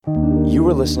You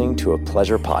are listening to a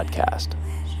Pleasure podcast.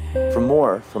 For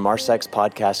more from our Sex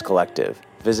Podcast Collective,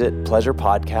 visit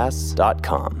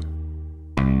pleasurepodcasts.com.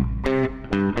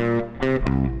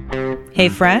 Hey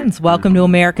friends, welcome to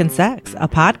American Sex, a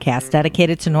podcast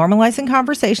dedicated to normalizing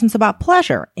conversations about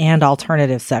pleasure and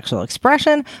alternative sexual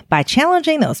expression by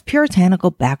challenging those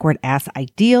puritanical backward-ass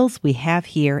ideals we have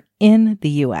here in the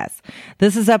U.S.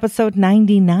 This is episode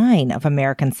 99 of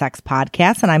American Sex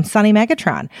Podcast, and I'm Sunny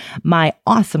Megatron. My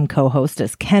awesome co-host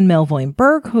is Ken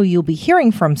Melvoin-Berg, who you'll be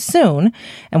hearing from soon,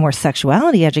 and we're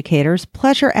sexuality educators,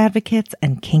 pleasure advocates,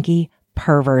 and kinky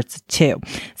perverts too.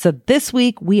 So this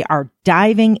week we are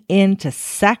diving into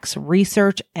sex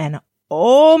research and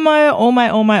oh my,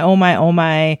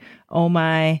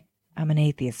 I'm an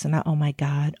atheist, so not oh my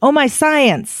God. Oh my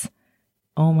science.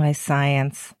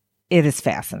 It is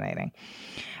fascinating.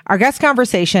 Our guest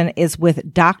conversation is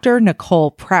with Dr.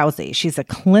 Nicole Prause. She's a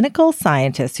clinical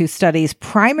scientist who studies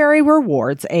primary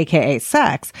rewards, aka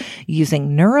sex,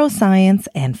 using neuroscience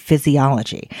and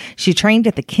physiology. She trained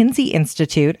at the Kinsey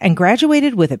Institute and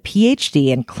graduated with a PhD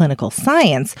in clinical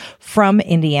science from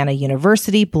Indiana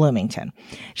University, Bloomington.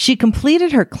 She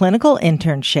completed her clinical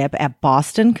internship at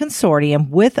Boston Consortium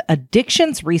with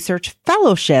Addictions Research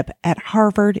Fellowship at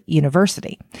Harvard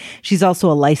University. She's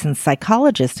also a licensed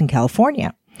psychologist in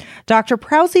California. Dr.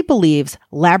 Prause believes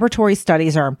laboratory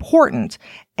studies are important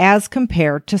as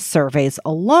compared to surveys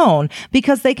alone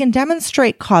because they can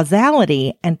demonstrate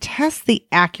causality and test the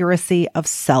accuracy of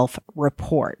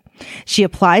self-report. She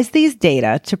applies these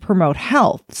data to promote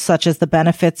health, such as the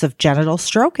benefits of genital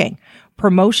stroking,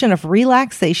 promotion of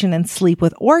relaxation and sleep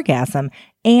with orgasm,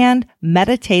 and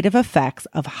meditative effects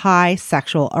of high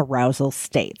sexual arousal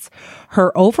states.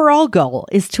 Her overall goal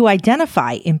is to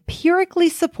identify empirically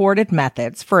supported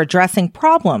methods for addressing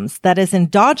problems that is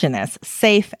endogenous,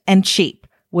 safe, and cheap,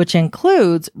 which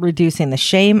includes reducing the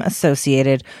shame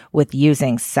associated with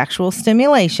using sexual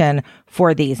stimulation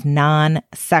for these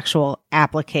non-sexual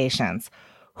applications.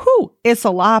 Whew, it's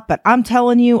a lot, but I'm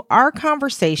telling you, our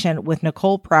conversation with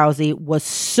Nicole Prause was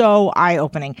so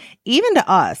eye-opening, even to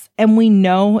us, and we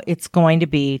know it's going to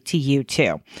be to you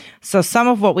too. So some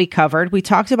of what we covered, we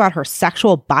talked about her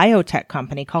sexual biotech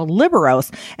company called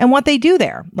Liberos and what they do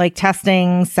there, like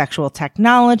testing sexual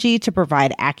technology to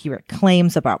provide accurate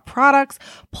claims about products.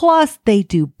 Plus, they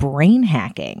do brain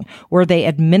hacking, where they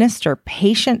administer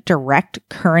patient direct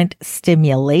current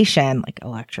stimulation, like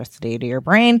electricity to your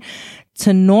brain,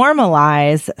 to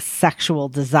normalize sexual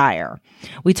desire.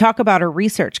 We talk about her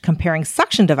research comparing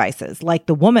suction devices like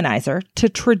the Womanizer to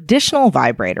traditional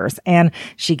vibrators, and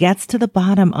she gets to the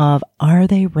bottom of, are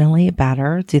they really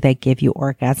better? Do they give you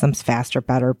orgasms faster,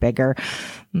 better, bigger?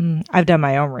 I've done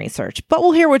my own research, but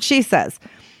we'll hear what she says.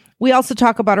 We also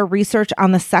talk about her research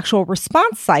on the sexual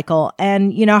response cycle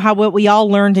and, how what we all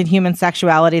learned in human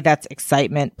sexuality, that's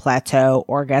excitement, plateau,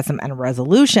 orgasm, and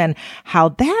resolution, how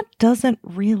that doesn't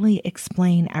really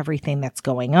explain everything that's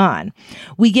going on.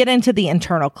 We get into the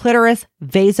internal clitoris,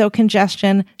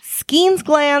 vasocongestion, Skene's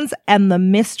glands, and the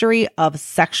mystery of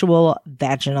sexual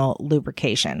vaginal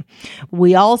lubrication.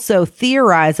 We also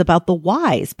theorize about the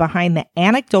whys behind the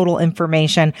anecdotal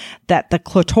information that the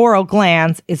clitoral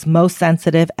glands is most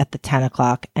sensitive at the 10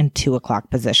 o'clock and 2 o'clock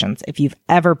positions. If you've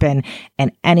ever been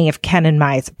in any of Ken and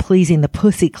my Pleasing the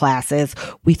Pussy classes,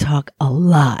 we talk a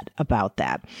lot about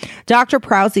that. Dr.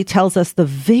 Prause tells us the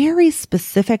very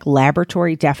specific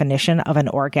laboratory definition of an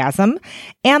orgasm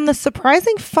and the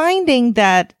surprising finding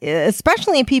that,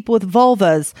 especially in people with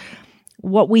vulvas,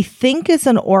 what we think is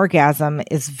an orgasm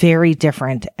is very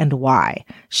different and why.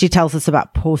 She tells us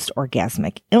about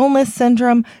post-orgasmic illness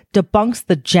syndrome, debunks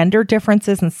the gender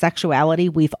differences in sexuality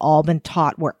we've all been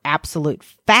taught were absolute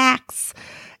facts,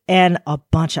 and a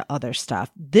bunch of other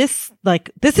stuff. This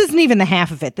isn't even the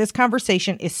half of it. This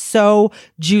conversation is so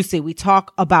juicy. We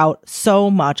talk about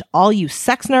so much. All you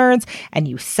sex nerds and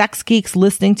you sex geeks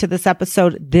listening to this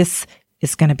episode, this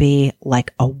is going to be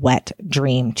like a wet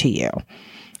dream to you.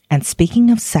 And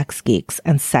speaking of sex geeks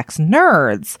and sex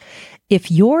nerds, if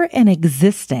you're an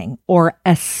existing or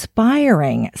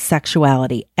aspiring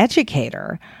sexuality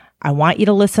educator, I want you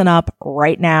to listen up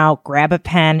right now. Grab a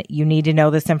pen. You need to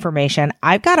know this information.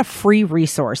 I've got a free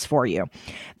resource for you.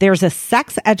 There's a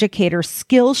Sex Educator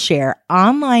Skillshare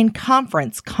online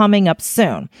conference coming up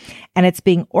soon, and it's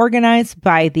being organized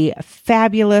by the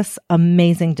fabulous,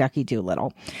 amazing Ducky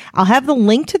Doolittle. I'll have the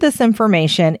link to this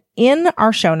information in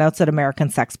our show notes at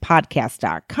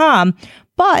americansexpodcast.com.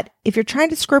 But if you're trying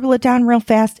to scribble it down real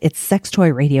fast, it's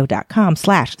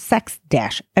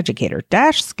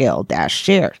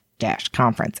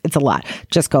sextoyradio.com/sex-educator-skill-share-conference. It's a lot.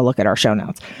 Just go look at our show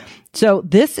notes. So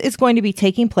this is going to be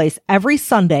taking place every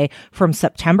Sunday from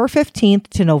September 15th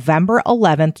to November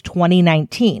 11th,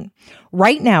 2019.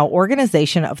 Right now,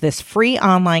 organization of this free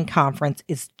online conference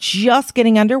is just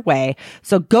getting underway.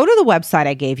 So go to the website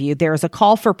I gave you. There's a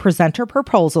call for presenter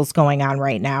proposals going on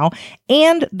right now.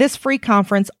 And this free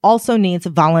conference also needs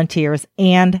volunteers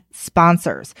and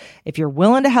sponsors. If you're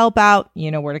willing to help out, you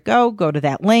know where to go. Go to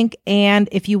that link. And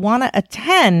if you want to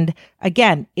attend,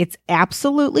 again, it's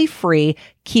absolutely free.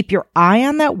 Keep your eye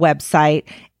on that website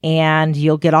and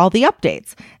you'll get all the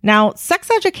updates. Now,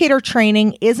 sex educator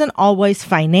training isn't always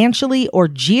financially or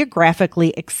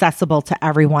geographically accessible to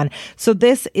everyone. So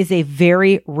this is a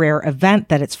very rare event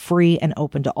that it's free and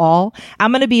open to all.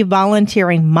 I'm going to be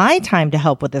volunteering my time to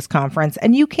help with this conference,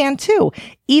 and you can too,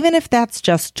 even if that's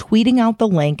just tweeting out the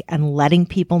link and letting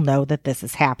people know that this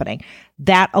is happening.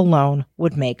 That alone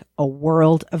would make a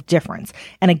world of difference.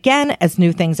 And again, as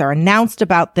new things are announced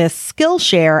about this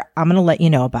Skillshare, I'm going to let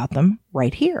you know about them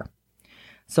right here.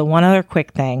 So one other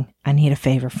quick thing. I need a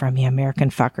favor from you, American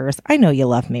fuckers. I know you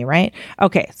love me, right?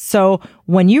 Okay, so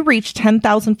when you reach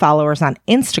 10,000 followers on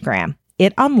Instagram,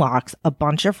 it unlocks a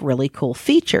bunch of really cool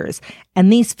features.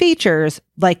 And these features,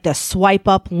 like the swipe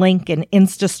up link and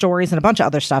Insta stories and a bunch of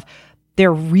other stuff,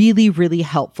 they're really, really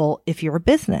helpful if you're a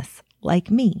business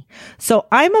like me. So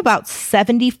I'm about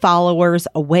 70 followers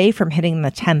away from hitting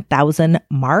the 10,000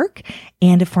 mark.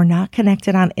 And if we're not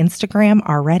connected on Instagram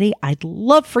already, I'd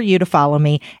love for you to follow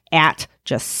me at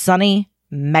just Sunny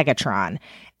Megatron.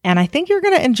 And I think you're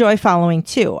going to enjoy following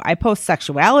too. I post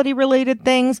sexuality related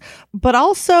things, but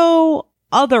also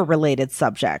other related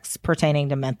subjects pertaining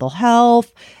to mental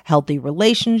health, healthy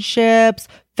relationships,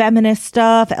 feminist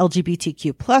stuff,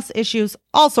 LGBTQ plus issues,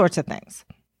 all sorts of things.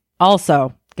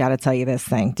 Also, got to tell you this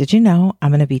thing. Did you know I'm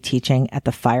going to be teaching at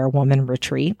the Firewoman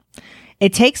Retreat?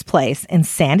 It takes place in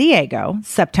San Diego,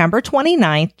 September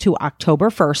 29th to October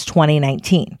 1st,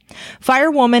 2019.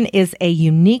 Firewoman is a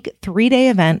unique 3-day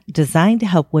event designed to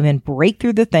help women break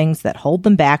through the things that hold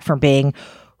them back from being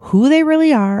who they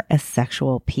really are as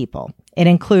sexual people. It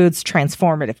includes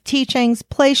transformative teachings,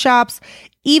 play shops,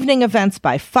 evening events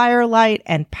by firelight,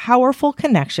 and powerful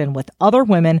connection with other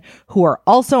women who are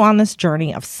also on this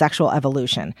journey of sexual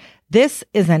evolution. This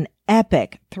is an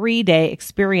epic 3-day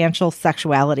experiential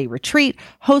sexuality retreat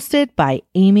hosted by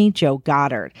Amy Jo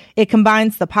Goddard. It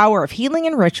combines the power of healing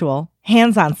and ritual,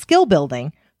 hands-on skill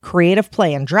building, creative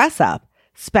play and dress up,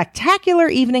 spectacular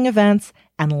evening events,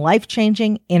 and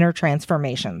life-changing inner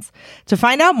transformations. To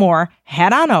find out more,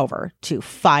 head on over to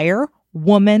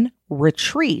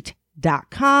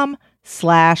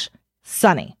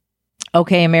firewomanretreat.com/Sunny.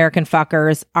 Okay, American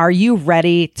fuckers, are you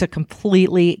ready to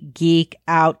completely geek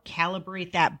out,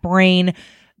 calibrate that brain?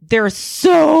 There's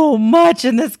so much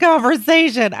in this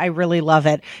conversation. I really love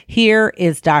it. Here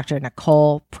is Dr.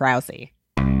 Nicole Prause.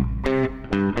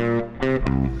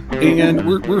 And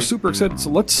we're super excited.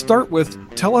 So let's start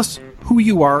with, tell us who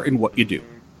you are and what you do.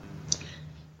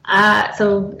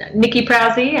 So Nicole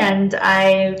Prause, and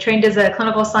I trained as a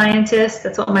clinical scientist.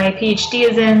 That's what my PhD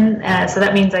is in. So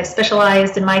that means I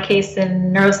specialized, in my case,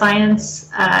 in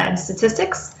neuroscience and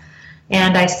statistics.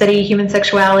 And I study human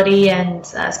sexuality and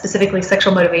specifically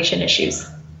sexual motivation issues.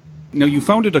 Now, you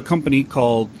founded a company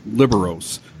called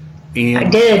Liberos. And I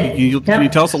did. Can you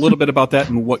tell us a little bit about that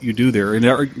and what you do there? And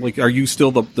are you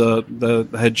still the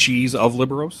head cheese of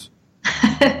Liberos?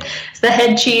 It's the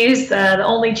head cheese, the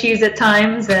only cheese at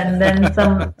times, and then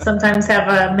sometimes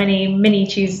have mini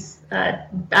cheese.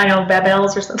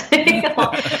 Babels or something.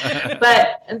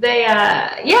 But they,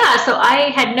 So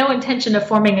I had no intention of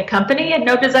forming a company and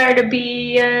no desire to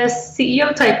be a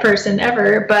CEO type person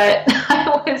ever. But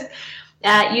I was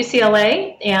at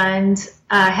UCLA and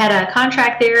had a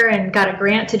contract there and got a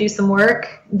grant to do some work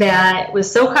that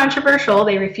was so controversial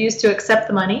they refused to accept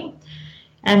the money.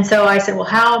 And so I said, well,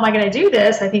 how am I going to do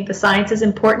this? I think the science is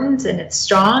important and it's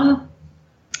strong,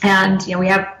 and we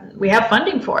have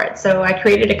funding for it. So I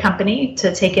created a company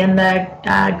to take in the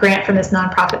grant from this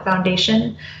nonprofit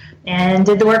foundation, and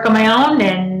did the work on my own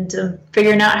and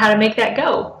figuring out how to make that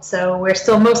go. So we're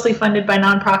still mostly funded by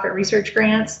nonprofit research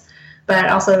grants, but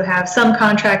also have some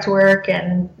contract work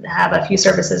and have a few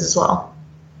services as well.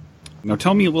 Now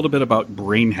tell me a little bit about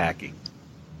brain hacking.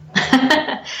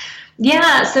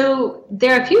 Yeah, so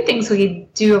there are a few things we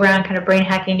do around kind of brain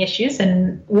hacking issues.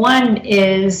 And one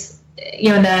is,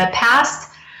 in the past,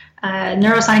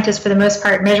 neuroscientists, for the most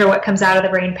part, measure what comes out of the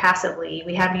brain passively.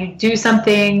 We have you do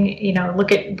something,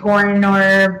 look at porn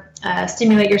or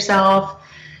stimulate yourself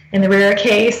in the rare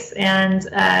case, and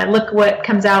look what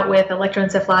comes out with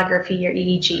electroencephalography or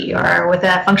EEG or with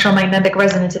a functional magnetic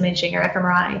resonance imaging or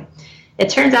fMRI. it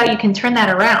turns out you can turn that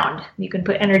around. You can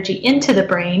put energy into the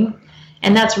brain,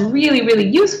 and that's really, really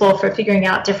useful for figuring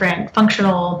out different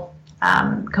functional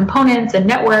components and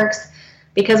networks,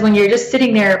 because when you're just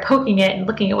sitting there poking it and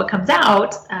looking at what comes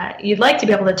out, you'd like to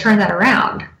be able to turn that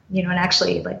around, and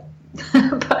actually like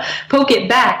poke it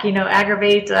back,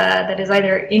 aggravate, that is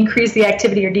either increase the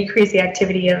activity or decrease the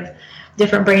activity of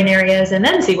different brain areas, and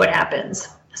then see what happens.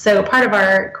 So part of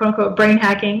our quote-unquote brain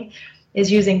hacking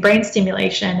is using brain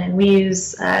stimulation, and we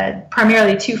use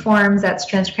primarily two forms. That's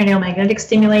transcranial magnetic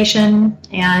stimulation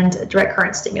and direct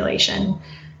current stimulation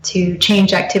to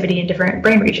change activity in different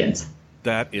brain regions.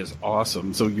 That is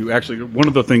awesome. So you actually, one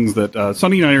of the things that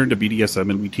Sonny and I are into BDSM,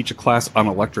 and we teach a class on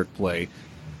electric play.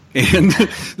 And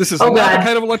this is not the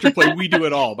kind of electric play we do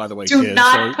at all, by the way, Do kids.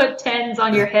 not put tens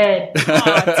on your head.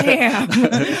 Oh, damn.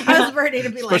 I was ready to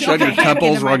be like, especially on your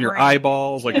temples or on your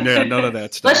eyeballs. Like, no, none of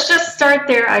that stuff. Let's just start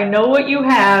there. I know what you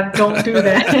have. Don't do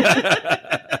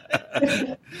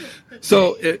that.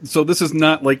 So this is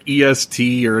not like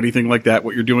EST or anything like that.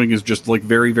 What you're doing is just like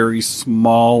very, very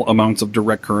small amounts of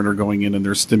direct current are going in and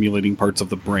they're stimulating parts of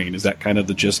the brain. Is that kind of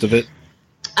the gist of it?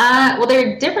 Well, there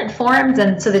are different forms,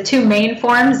 and so the two main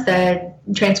forms, the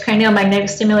transcranial magnetic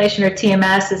stimulation, or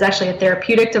TMS, is actually a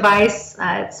therapeutic device.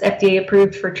 It's FDA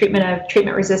approved for treatment of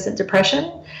treatment-resistant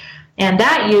depression, and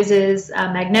that uses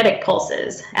magnetic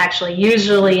pulses, actually,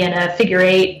 usually in a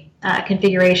figure-8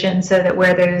 configuration, so that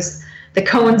where the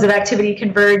cones of activity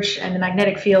converge and the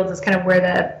magnetic fields is kind of where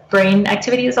the brain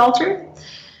activity is altered.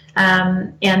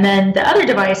 And then the other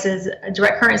devices,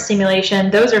 direct current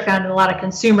stimulation, those are found in a lot of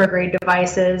consumer grade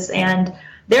devices, and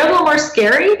they're a little more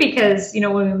scary because,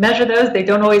 when we measure those, they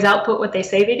don't always output what they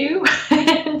say they do.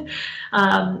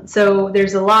 So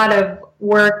there's a lot of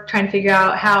work trying to figure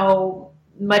out how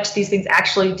much these things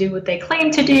actually do what they claim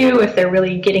to do, if they're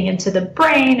really getting into the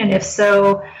brain, and if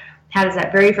so, how does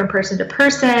that vary from person to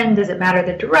person? Does it matter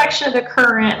the direction of the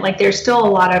current? Like, there's still a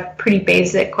lot of pretty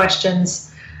basic questions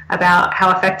about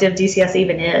how effective DCS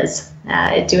even is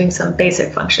at doing some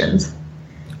basic functions.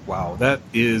 Wow, that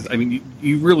is,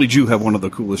 you really do have one of the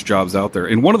coolest jobs out there.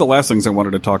 And one of the last things I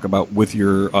wanted to talk about with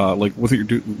your, what you're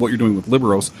doing with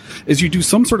Liberos, is you do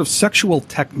some sort of sexual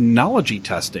technology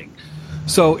testing.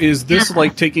 So is this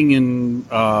like taking in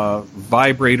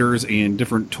vibrators and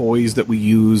different toys that we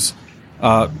use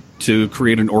to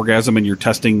create an orgasm, and you're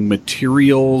testing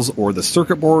materials or the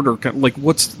circuit board, or like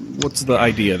what's the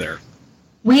idea there?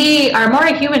 We are more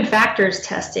human factors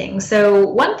testing. So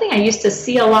one thing I used to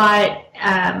see a lot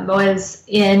was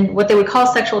in what they would call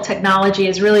sexual technology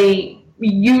is really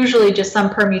usually just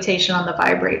some permutation on the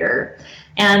vibrator.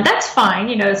 And that's fine.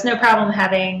 It's no problem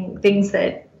having things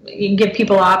that you can give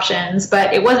people options,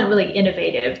 but it wasn't really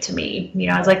innovative to me.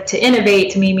 I was like, to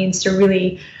innovate to me means to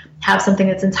really have something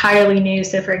that's entirely new.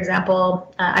 So, for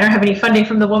example, I don't have any funding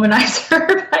from the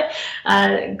womanizer, but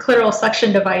clitoral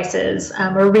suction devices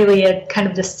are really a kind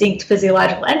of distinct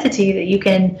physiological entity that you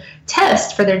can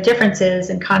test for their differences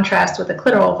in contrast with a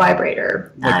clitoral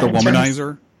vibrator. Like the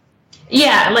womanizer?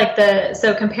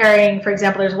 So comparing, for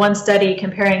example, there's one study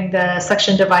comparing the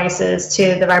suction devices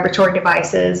to the vibratory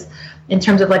devices in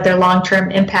terms of like their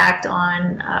long-term impact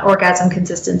on orgasm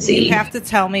consistency. You have to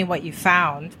tell me what you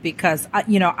found, because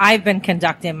I've been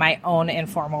conducting my own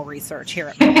informal research here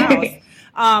at my house,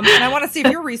 and I want to see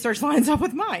if your research lines up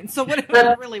with mine. So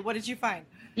what did you find?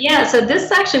 Yeah, so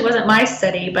this actually wasn't my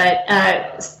study, but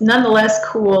nonetheless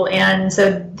cool. And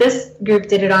so this group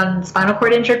did it on spinal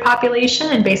cord injured population,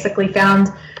 and basically found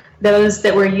those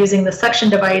that were using the suction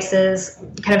devices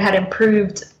kind of had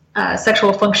improved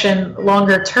sexual function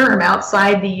longer term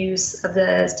outside the use of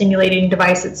the stimulating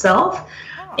device itself,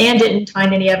 and didn't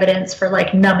find any evidence for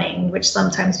like numbing, which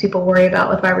sometimes people worry about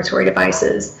with vibratory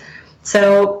devices.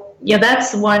 So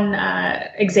that's one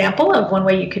example of one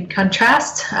way you could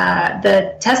contrast.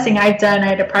 The testing I've done, I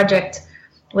had a project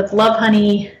with Love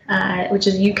Honey, which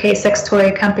is a UK sex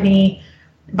toy company.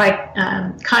 By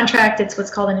contract, it's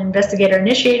what's called an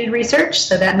investigator-initiated research.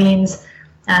 So that means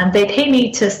they pay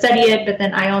me to study it, but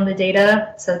then I own the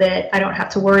data, so that I don't have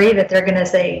to worry that they're going to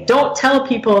say, don't tell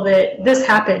people that this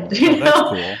happened. That's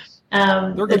cool.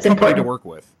 They're a good company to work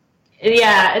with.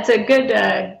 Yeah, it's a good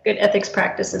ethics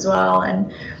practice as well.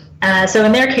 And so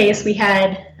in their case, we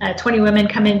had 20 women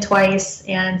come in twice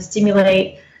and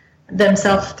stimulate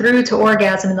themselves through to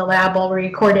orgasm in the lab while we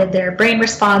recorded their brain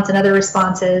response and other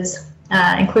responses,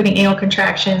 including anal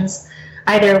contractions,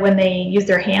 either when they used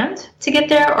their hand to get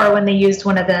there or when they used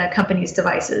one of the company's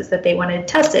devices that they wanted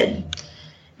tested.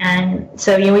 And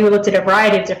so, we looked at a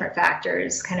variety of different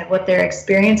factors, kind of what their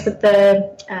experience with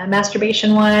the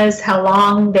masturbation was, how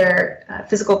long their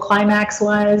physical climax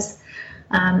was,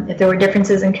 if there were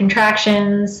differences in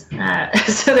contractions.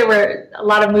 So there were a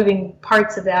lot of moving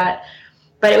parts of that.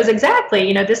 But it was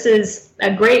exactly, this is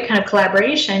a great kind of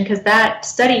collaboration, because that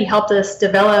study helped us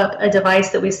develop a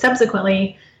device that we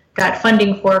subsequently got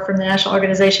funding for from the National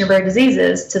Organization of Rare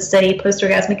Diseases to study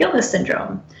post-orgasmic illness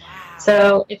syndrome.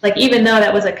 So it's like, even though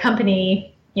that was a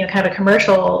company, kind of a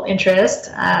commercial interest,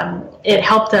 it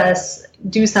helped us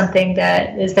do something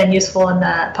that is then useful in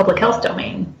the public health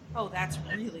domain. Oh, that's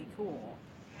really cool.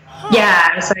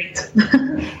 Yeah, it's like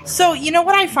So,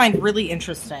 what I find really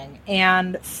interesting,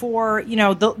 and for,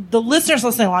 the listeners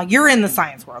listening along, you're in the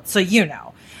science world, so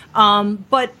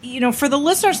but, for the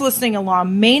listeners listening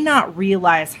along may not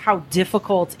realize how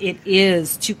difficult it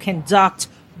is to conduct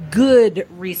good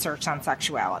research on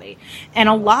sexuality. And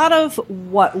a lot of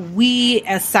what we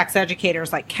as sex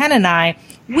educators like Ken and I,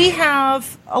 we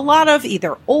have a lot of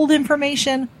either old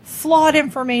information, flawed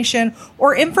information,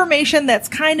 or information that's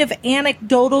kind of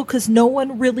anecdotal because no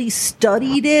one really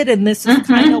studied it, and this is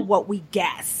kind of what we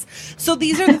guess. So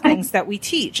these are the things that we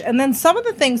teach. And then some of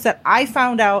the things that I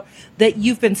found out that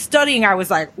you've been studying, I was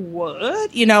like,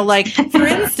 what? Like, for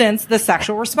instance, the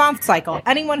sexual response cycle.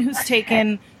 Anyone who's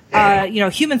taken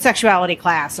human sexuality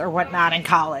class or whatnot in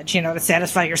college, to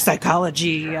satisfy your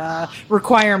psychology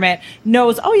requirement,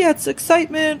 knows, it's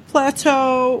excitement,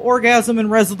 plateau, orgasm,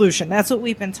 and resolution. That's what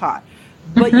we've been taught.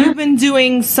 But you've been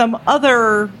doing some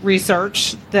other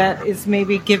research that is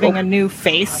maybe giving a new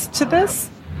face to this?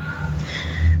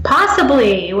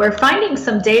 Possibly. We're finding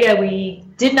some data we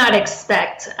did not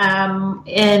expect.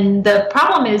 And the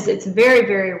problem is it's very,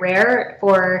 very rare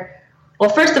for,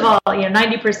 well, first of all,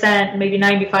 90%, maybe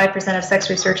 95% of sex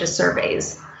research is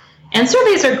surveys. And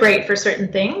surveys are great for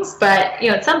certain things, but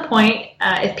at some point,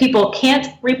 if people can't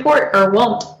report or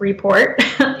won't report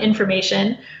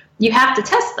information, you have to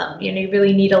test them. You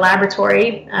really need a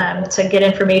laboratory to get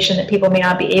information that people may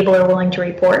not be able or willing to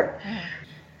report.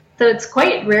 So it's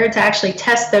quite rare to actually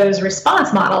test those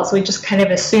response models. We just kind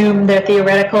of assume they're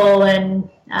theoretical and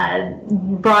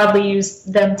broadly use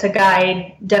them to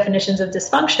guide definitions of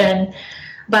dysfunction.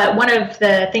 But one of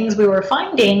the things we were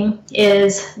finding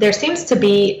is there seems to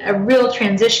be a real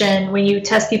transition when you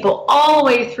test people all the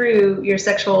way through your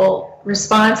sexual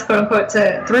response, quote unquote,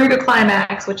 through to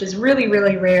climax, which is really,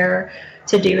 really rare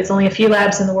to do. It's only a few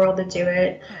labs in the world that do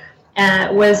it.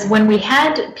 Was when we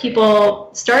had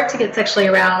people start to get sexually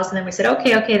aroused, and then we said,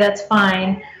 okay, that's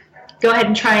fine. Go ahead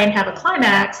and try and have a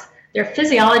climax. Their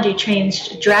physiology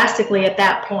changed drastically at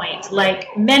that point, like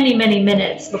many, many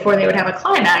minutes before they would have a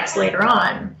climax later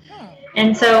on.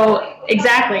 And so,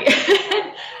 exactly.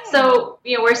 So,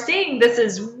 we're seeing this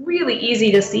is really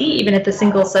easy to see, even at the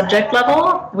single subject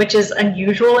level, which is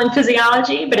unusual in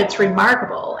physiology, but it's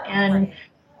remarkable. And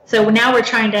so now we're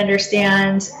trying to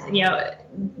understand,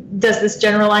 does this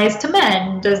generalize to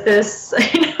men? Does this,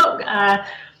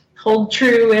 hold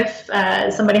true if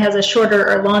somebody has a shorter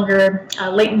or longer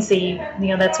latency?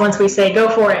 That's once we say, go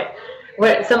for it.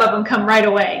 Some of them come right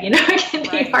away. It can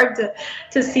be hard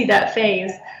to see that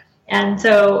phase. And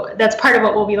so that's part of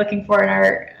what we'll be looking for in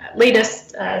our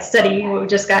latest study, what we've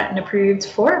just gotten approved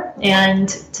for, and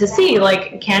to see,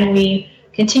 can we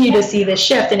continue to see this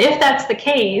shift? And if that's the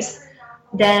case,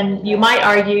 then you might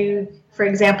argue, for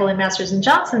example, in Masters and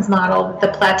Johnson's model, the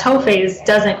plateau phase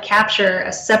doesn't capture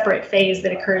a separate phase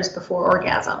that occurs before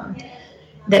orgasm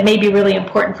that may be really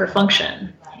important for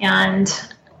function.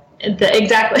 And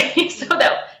exactly, so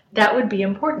that would be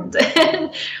important.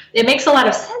 And it makes a lot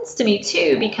of sense to me,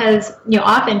 too, because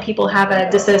often people have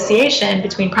a dissociation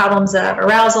between problems of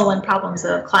arousal and problems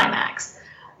of climax.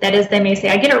 That is, they may say,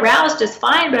 I get aroused just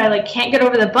fine, but I can't get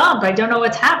over the bump. I don't know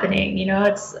what's happening.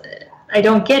 I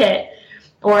don't get it.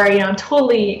 Or, I'm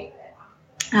totally,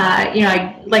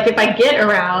 if I get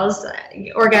aroused,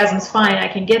 orgasm's fine, I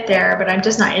can get there, but I'm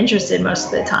just not interested most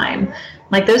of the time.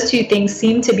 Those two things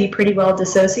seem to be pretty well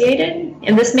dissociated,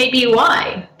 and this may be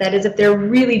why. That is, if they're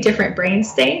really different brain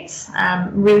states,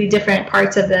 really different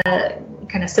parts of the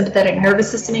kind of sympathetic nervous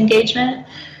system engagement,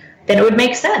 then it would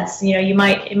make sense. It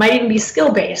might even be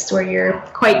skill-based, where you're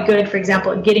quite good, for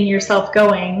example, at getting yourself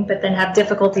going, but then have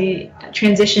difficulty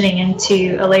transitioning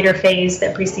into a later phase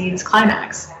that precedes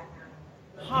climax.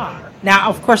 Now,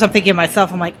 of course, I'm thinking to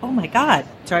myself, I'm like, oh my God,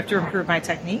 do I have to improve my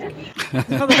technique? Could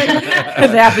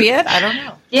that be it? I don't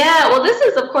know. Yeah, well, this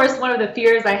is, of course, one of the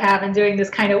fears I have in doing this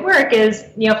kind of work is,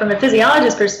 from a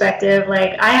physiologist perspective,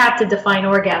 I have to define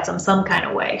orgasm some kind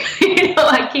of way.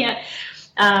 I can't.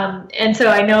 And so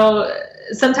I know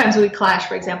sometimes we clash,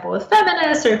 for example, with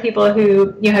feminists or people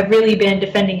who have really been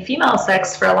defending female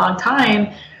sex for a long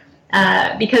time.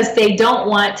 because they don't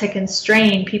want to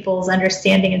constrain people's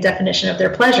understanding and definition of their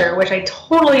pleasure, which I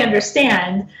totally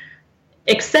understand.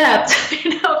 Except,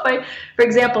 for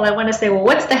example, I want to say, well,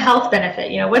 what's the health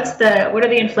benefit? What are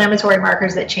the inflammatory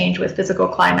markers that change with physical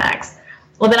climax?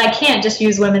 Well, then I can't just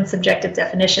use women's subjective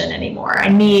definition anymore. I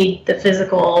need the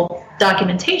physical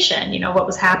documentation, what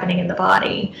was happening in the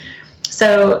body.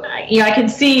 So, I can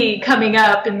see coming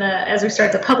up as we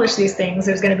start to publish these things,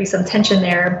 there's going to be some tension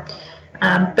there.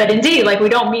 But indeed, we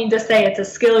don't mean to say it's a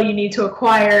skill you need to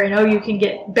acquire and, you can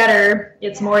get better.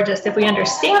 It's more just if we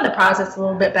understand the process a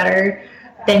little bit better,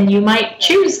 then you might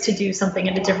choose to do something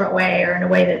in a different way or in a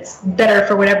way that's better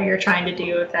for whatever you're trying to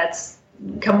do. If that's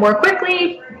come more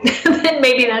quickly, then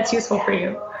maybe that's useful for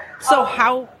you. So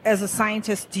how, as a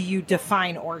scientist, do you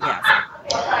define orgasm?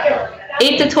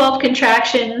 8 to 12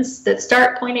 contractions that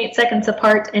start 0.8 seconds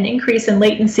apart and increase in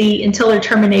latency until their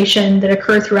termination that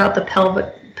occur throughout the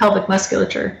pelvic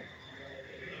musculature.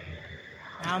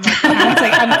 I'm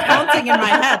counting in my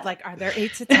head. Are there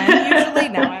 8 to 10 usually?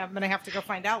 Now I'm going to have to go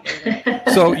find out later.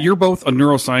 So you're both a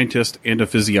neuroscientist and a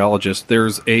physiologist.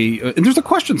 There's a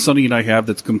question Sunny and I have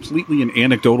that's completely an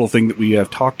anecdotal thing that we have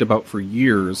talked about for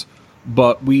years,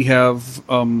 but we have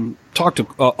talked to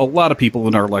a lot of people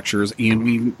in our lectures, and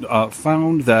we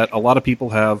found that a lot of people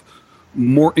have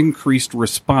more increased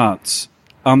response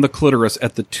on the clitoris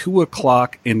at the 2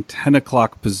 o'clock and 10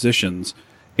 o'clock positions.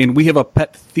 And we have a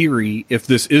pet theory, if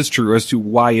this is true, as to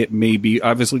why it may be.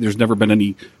 Obviously, there's never been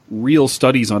any real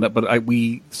studies on it, but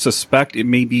we suspect it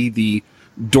may be the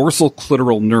dorsal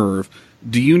clitoral nerve.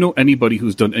 Do you know anybody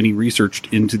who's done any research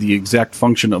into the exact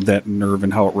function of that nerve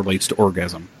and how it relates to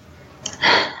orgasm?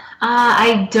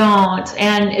 I don't.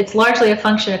 And it's largely a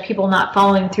function of people not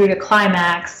following through to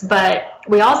climax. But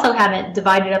we also haven't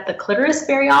divided up the clitoris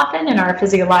very often in our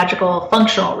physiological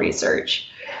functional research.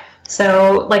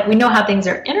 So, we know how things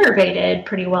are innervated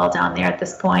pretty well down there at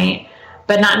this point,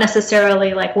 but not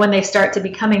necessarily when they start to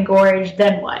become engorged,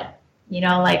 then what?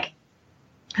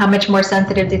 How much more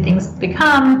sensitive do things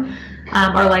become?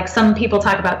 Or some people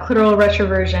talk about clitoral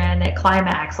retroversion at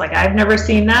climax. I've never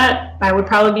seen that. I would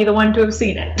probably be the one to have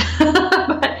seen it.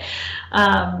 But,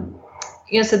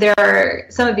 so there are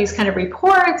some of these kind of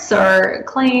reports or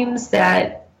claims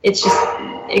that it's just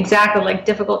exactly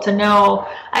difficult to know.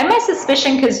 I have my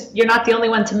suspicion, because you're not the only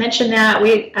one to mention that.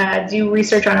 We do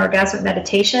research on orgasmic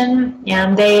meditation,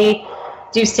 and they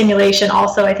do stimulation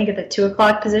also, I think, at the 2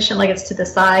 o'clock position, it's to the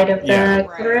side of the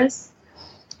clitoris.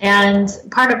 And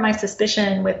part of my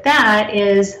suspicion with that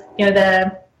is,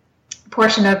 the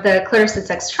portion of the clitoris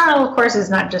that's external, of course, is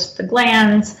not just the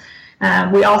glands.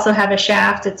 We also have a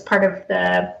shaft. It's part of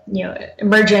the,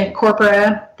 emergent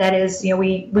corpora. That is,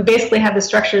 we basically have the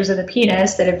structures of the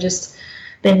penis that have just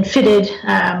been fitted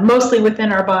mostly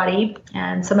within our body,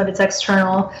 and some of it's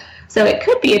external. So it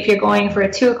could be, if you're going for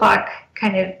a 2 o'clock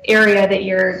kind of area, that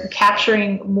you're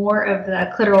capturing more of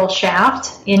the clitoral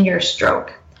shaft in your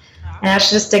stroke. And that's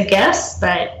just a guess,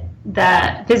 but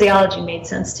that physiology made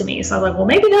sense to me. So I was well,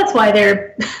 maybe that's why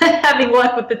they're having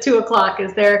luck with the 2 o'clock,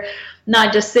 is they're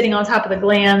not just sitting on top of the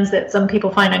glands that some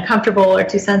people find uncomfortable or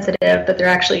too sensitive, but they're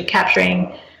actually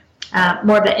capturing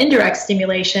more of the indirect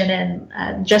stimulation.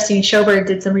 And Justine Schoberg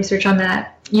did some research on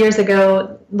that years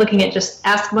ago, looking at just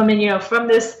ask women, from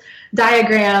this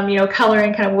diagram,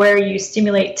 coloring kind of where you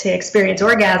stimulate to experience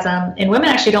orgasm. And women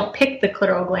actually don't pick the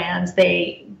clitoral glands.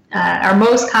 They are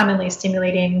most commonly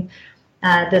stimulating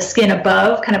the skin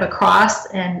above, kind of across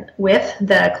and with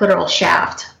the clitoral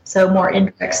shaft. So more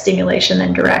indirect stimulation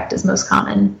than direct is most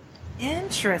common.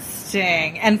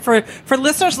 Interesting. And for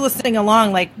listeners listening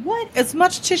along, what? As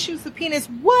much tissue as the penis?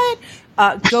 What?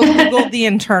 Go Google the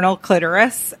internal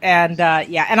clitoris, and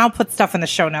and I'll put stuff in the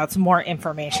show notes, more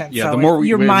information. Yeah, so the more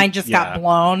your mind just got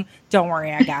blown, don't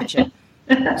worry, I got you.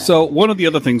 So one of the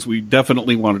other things we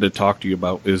definitely wanted to talk to you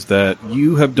about is that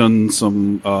you have done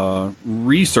some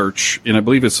research, and I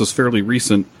believe this was fairly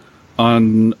recent,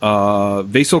 on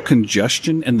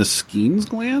vasocongestion and the Skene's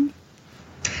gland?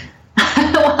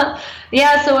 Well,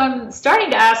 yeah, so I'm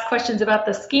starting to ask questions about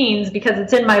the Skene's because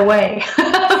it's in my way.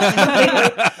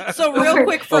 So real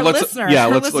quick for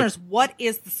listeners, what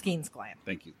is the Skene's gland?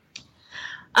 Thank you.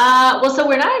 So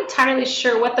we're not entirely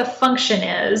sure what the function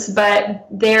is, but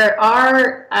there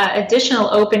are additional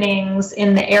openings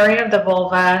in the area of the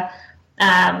vulva.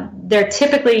 They're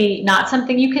typically not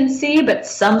something you can see, but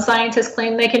some scientists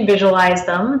claim they can visualize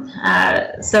them.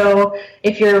 So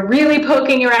if you're really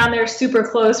poking around there super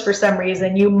close for some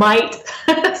reason, you might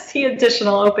see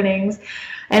additional openings.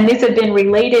 And these have been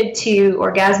related to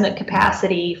orgasmic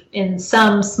capacity in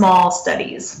some small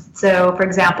studies. So, for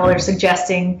example, they're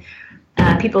suggesting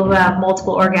people who have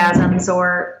multiple orgasms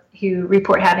or who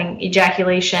report having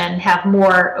ejaculation have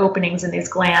more openings in these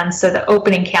glands, so the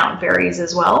opening count varies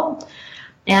as well.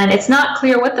 And it's not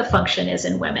clear what the function is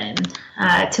in women,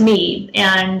 to me.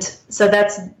 And so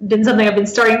that's been something I've been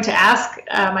starting to ask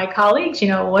my colleagues,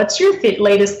 what's your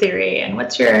latest theory and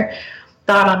what's your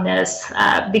thought on this?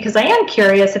 Because I am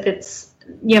curious if it's,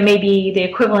 maybe the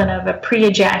equivalent of a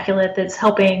pre-ejaculate that's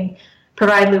helping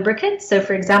provide lubricant. So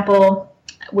for example,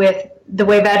 with the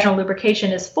way vaginal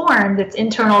lubrication is formed, it's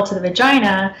internal to the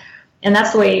vagina. And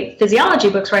that's the way physiology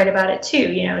books write about it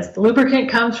too. As the lubricant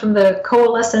comes from the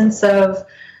coalescence of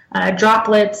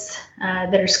droplets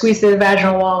that are squeezed through the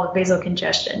vaginal wall with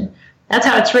vasocongestion. That's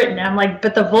how it's written. And I'm like,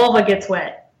 but the vulva gets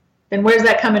wet. Then where's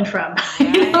that coming from?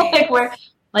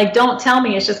 Don't tell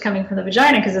me it's just coming from the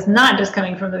vagina, because it's not just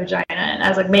coming from the vagina. And I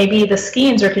was like, maybe the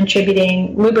schemes are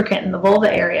contributing lubricant in the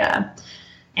vulva area.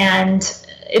 And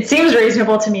it seems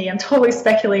reasonable to me. I'm totally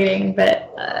speculating,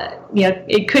 but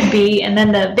it could be. And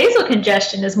then the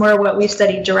vasocongestion is more what we've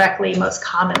studied directly, most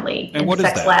commonly in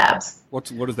sex labs.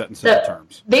 What is that in simple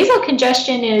terms?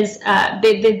 Vasocongestion is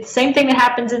the same thing that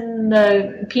happens in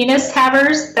the penis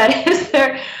havers. That is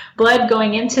their blood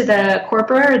going into the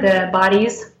corpora, or the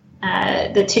bodies,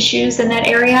 the tissues in that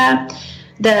area.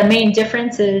 The main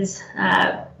difference is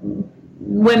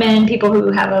women, people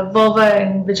who have a vulva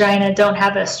and vagina, don't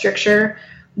have a stricture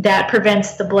that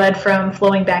prevents the blood from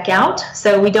flowing back out.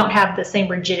 So we don't have the same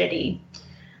rigidity.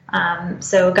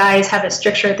 So guys have a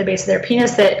stricture at the base of their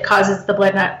penis that causes the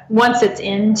blood, once it's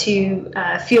in, to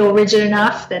feel rigid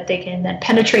enough that they can then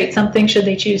penetrate something should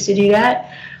they choose to do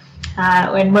that.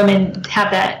 When women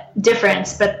have that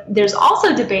difference. But there's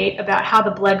also debate about how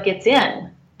the blood gets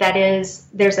in. That is,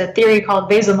 there's a theory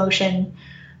called vasomotion.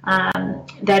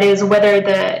 That is whether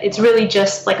it's really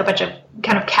just like a bunch of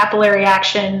kind of capillary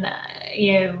action,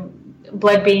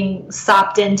 blood being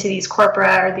sopped into these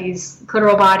corpora or these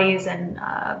clitoral bodies and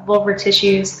vulvar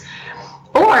tissues,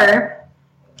 or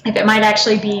if it might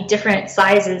actually be different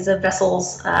sizes of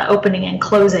vessels opening and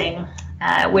closing,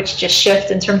 which just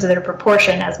shift in terms of their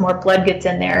proportion as more blood gets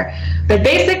in there. But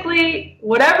basically,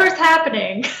 whatever's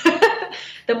happening,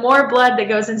 the more blood that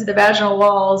goes into the vaginal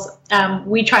walls,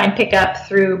 we try and pick up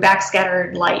through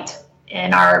backscattered light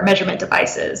in our measurement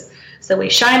devices. So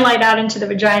we shine light out into the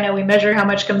vagina, we measure how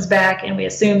much comes back, and we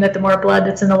assume that the more blood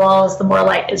that's in the walls, the more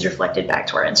light is reflected back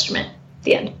to our instrument at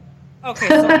the end. Okay,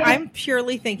 so I'm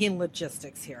purely thinking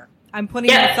logistics here. I'm putting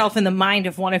myself in the mind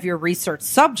of one of your research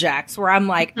subjects where I'm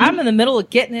like, I'm in the middle of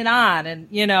getting it on,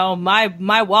 and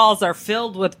my walls are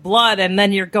filled with blood, and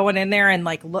then you're going in there and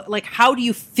look, how do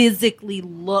you physically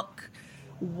look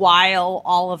while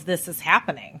all of this is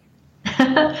happening?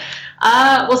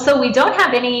 So we don't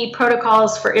have any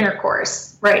protocols for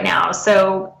intercourse right now.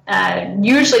 So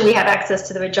usually we have access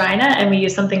to the vagina, and we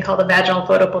use something called a vaginal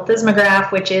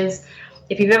photoplethysmograph, which is,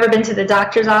 if you've ever been to the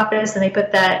doctor's office and they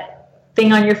put that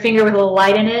thing on your finger with a little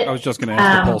light in it. I was just going to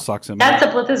ask the pulse oximeter. That's a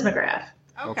plethysmograph.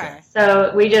 Okay.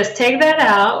 So we just take that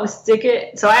out, we stick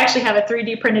it. So I actually have a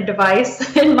 3D printed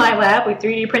device in my lab. We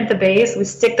 3D print the base, we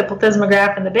stick the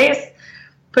plethysmograph in the base,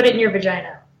 put it in your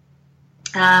vagina.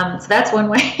 So that's one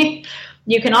way.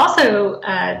 You can also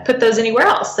put those anywhere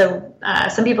else. So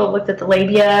some people have looked at the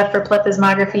labia for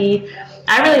plethysmography.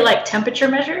 I really like temperature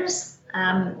measures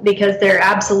because they're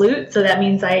absolute. So that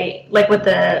means like with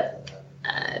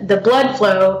the blood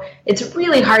flow, it's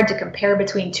really hard to compare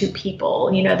between two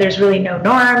people. There's really no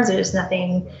norms. There's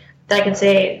nothing that I can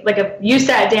say, like if you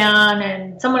sat down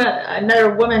and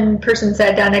another person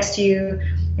sat down next to you,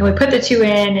 and we put the two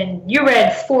in, and you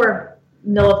read 4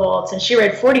 millivolts and she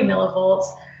read 40 millivolts,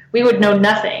 we would know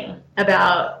nothing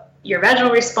about your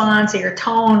vaginal response or your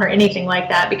tone or anything like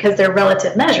that, because they're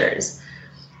relative measures.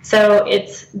 So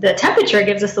the temperature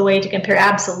gives us the way to compare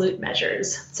absolute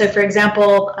measures. So for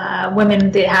example,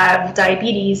 women that have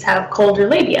diabetes have colder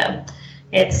labia.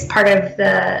 It's part of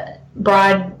the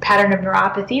broad pattern of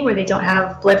neuropathy where they don't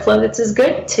have blood flow that's as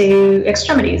good to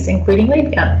extremities, including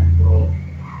labia.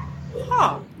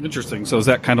 Oh, interesting. So is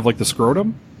that kind of like the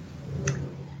scrotum?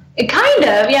 It kind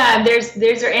of, yeah. There's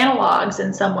their analogs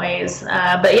in some ways,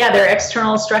 but yeah, they're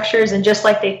external structures, and just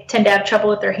like they tend to have trouble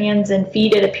with their hands and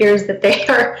feet, it appears that they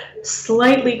are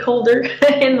slightly colder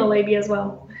in the labia as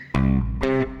well.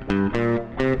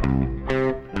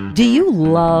 Do you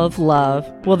love love?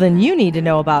 Well, then you need to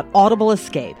know about Audible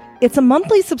Escape. It's a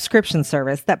monthly subscription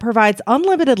service that provides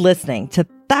unlimited listening to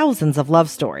thousands of love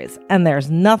stories, and there's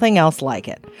nothing else like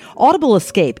it. Audible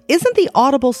Escape isn't the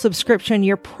Audible subscription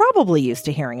you're probably used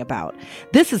to hearing about.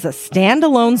 This is a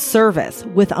standalone service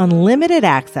with unlimited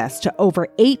access to over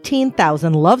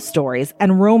 18,000 love stories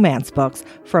and romance books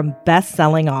from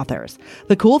best-selling authors.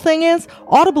 The cool thing is,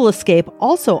 Audible Escape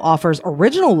also offers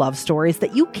original love stories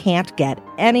that you can't get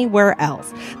anywhere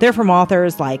else. They're from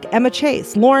authors like Emma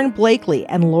Chase, Lauren Blakely,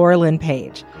 and Laura Lynn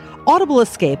Page. Audible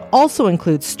Escape also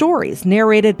includes stories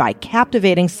narrated by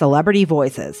captivating celebrity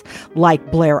voices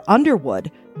like Blair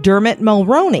Underwood, Dermot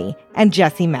Mulroney, and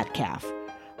Jesse Metcalfe.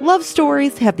 Love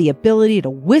stories have the ability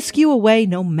to whisk you away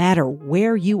no matter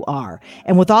where you are.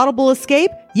 And with Audible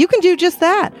Escape, you can do just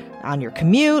that. On your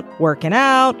commute, working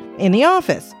out, in the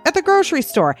office, at the grocery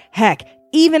store, heck,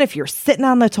 even if you're sitting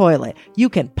on the toilet, you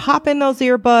can pop in those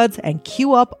earbuds and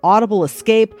cue up Audible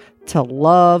Escape to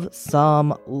love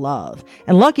some love.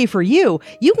 And lucky for you,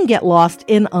 you can get lost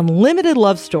in unlimited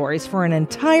love stories for an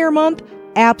entire month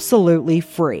absolutely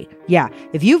free. Yeah,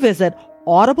 if you visit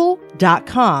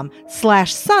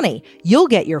audible.com/sunny, you'll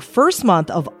get your first month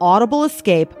of Audible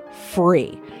Escape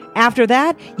free. After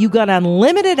that, you got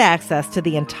unlimited access to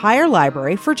the entire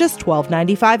library for just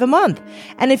 $12.95 a month.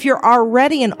 And if you're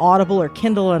already an Audible or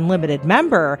Kindle Unlimited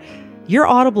member, your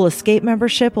Audible Escape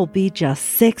membership will be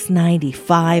just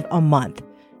 $6.95 a month.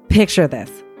 Picture this.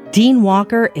 Dean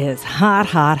Walker is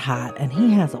hot, and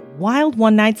he has a wild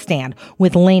one-night stand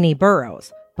with Lainey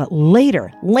Burrows. But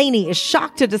later, Lainey is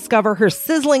shocked to discover her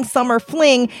sizzling summer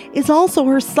fling is also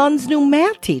her son's new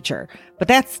math teacher. But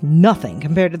that's nothing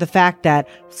compared to the fact that,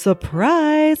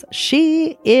 surprise,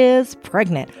 she is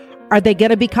pregnant. Are they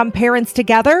going to become parents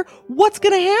together? What's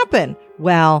going to happen?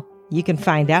 Well, you can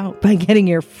find out by getting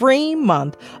your free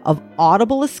month of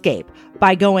Audible Escape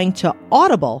by going to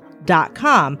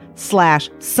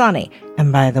audible.com/sunny.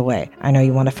 And by the way, I know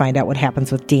you want to find out what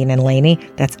happens with Dean and Lainey.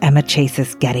 That's Emma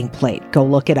Chase's getting played. Go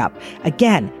look it up.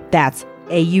 Again, that's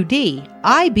audible.com/sunny.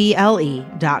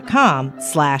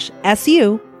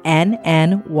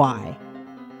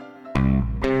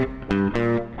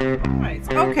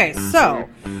 Right. Okay, so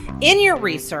in your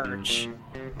research,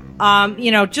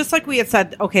 just like we had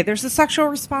said, okay, there's a sexual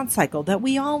response cycle that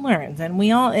we all learn,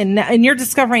 and you're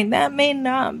discovering that may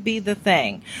not be the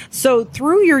thing. So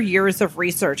through your years of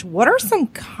research, what are some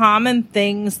common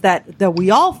things that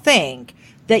we all think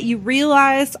that you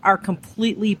realize are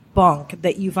completely bunk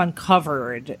that you've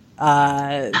uncovered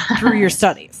through your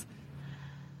studies?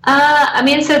 A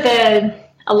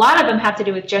lot of them have to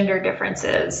do with gender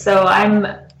differences. So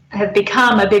have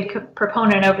become a big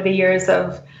proponent over the years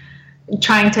of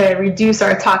trying to reduce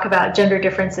our talk about gender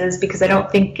differences because I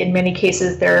don't think in many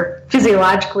cases they're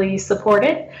physiologically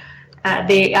supported.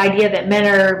 The idea that men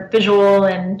are visual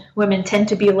and women tend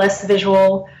to be less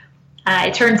visual.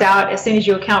 It turns out as soon as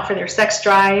you account for their sex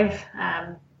drive,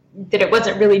 that it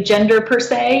wasn't really gender per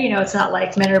se. It's not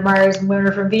like men are Mars and women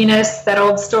are from Venus, that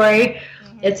old story.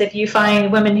 It's if you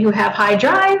find women who have high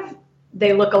drive,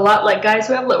 they look a lot like guys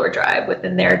who have lower drive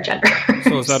within their gender.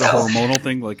 So is that a hormonal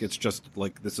thing? Like it's just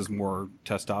like this is more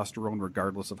testosterone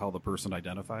regardless of how the person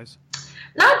identifies?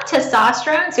 Not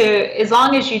testosterone. So as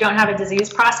long as you don't have a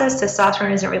disease process,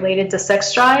 testosterone isn't related to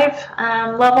sex drive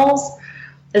levels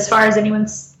as far as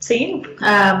anyone's seen.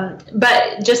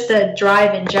 But just the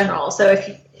drive in general. So if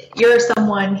you're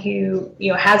someone who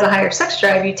has a higher sex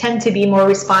drive, you tend to be more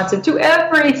responsive to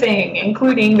everything,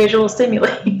 including visual stimuli.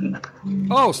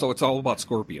 Oh, so it's all about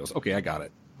Scorpios. Okay, I got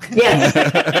it. Yes.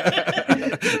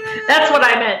 That's what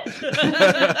I meant.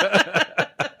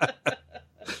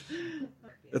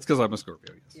 It's because I'm a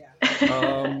Scorpio. Yes.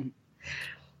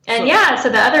 Yeah. So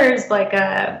the others,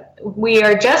 we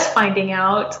are just finding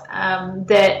out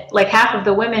that half of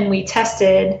the women we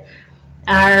tested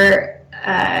are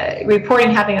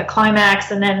reporting having a climax,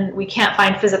 and then we can't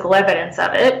find physical evidence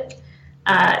of it.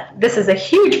 This is a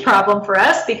huge problem for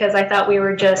us because I thought we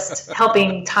were just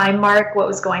helping time mark what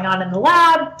was going on in the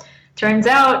lab. Turns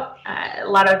out a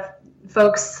lot of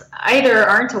folks either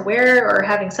aren't aware or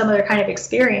having some other kind of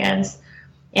experience.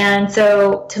 And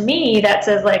so to me, that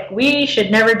says we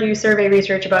should never do survey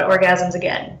research about orgasms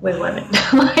again with women.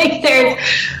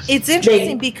 It's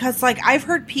interesting because I've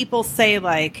heard people say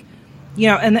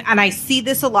and I see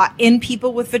this a lot in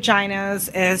people with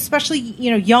vaginas, especially,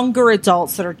 younger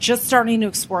adults that are just starting to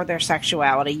explore their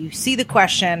sexuality. You see the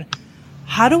question,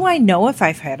 how do I know if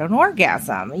I've had an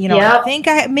orgasm? I think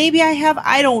maybe I have,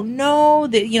 I don't know,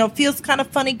 that, it feels kind of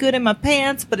funny good in my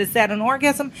pants, but is that an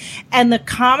orgasm? And the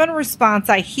common response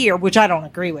I hear, which I don't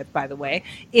agree with, by the way,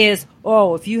 is,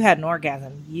 oh, if you had an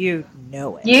orgasm, you'd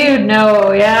know it. You'd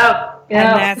know, yeah.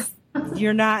 And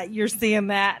You're seeing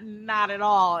that not at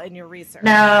all in your research.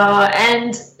 No,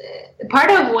 and part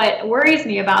of what worries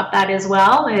me about that as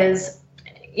well is,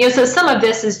 so some of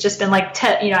this has just been like,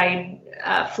 I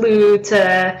flew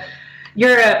to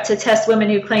Europe to test women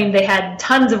who claimed they had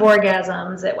tons of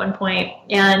orgasms at one point,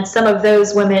 and some of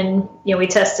those women, we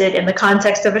tested in the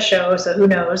context of a show, so who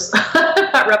knows,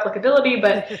 not replicability,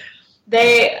 but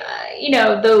they,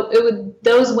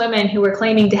 those women who were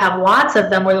claiming to have lots of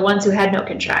them were the ones who had no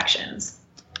contractions.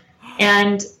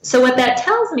 And so what that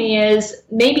tells me is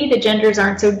maybe the genders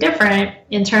aren't so different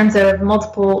in terms of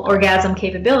multiple orgasm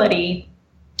capability.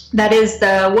 That is,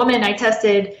 the woman I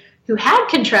tested who had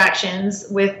contractions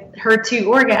with her 2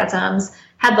 orgasms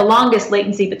had the longest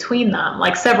latency between them,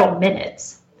 like several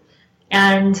minutes.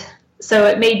 And so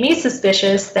it made me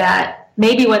suspicious that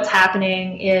maybe what's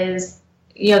happening is,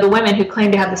 the women who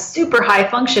claim to have the super high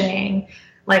functioning,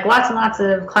 like lots and lots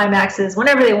of climaxes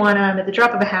whenever they want them at the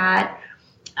drop of a hat,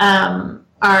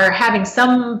 are having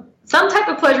some type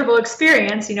of pleasurable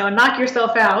experience, knock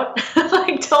yourself out.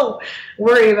 Like, don't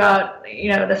worry about,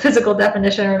 the physical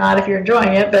definition or not if you're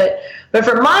enjoying it. But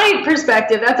from my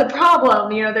perspective, that's a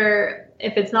problem.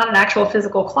 If it's not an actual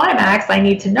physical climax, I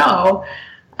need to know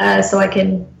so I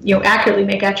can, accurately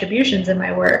make attributions in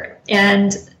my work.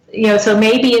 And, so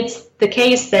maybe it's the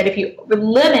case that if you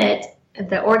limit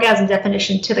the orgasm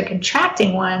definition to the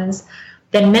contracting ones,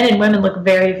 then men and women look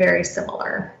very, very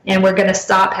similar. And we're going to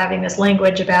stop having this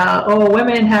language about,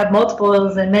 women have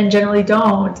multiples and men generally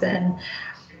don't. And,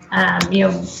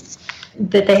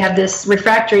 that they have this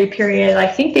refractory period. I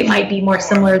think they might be more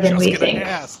similar than we think.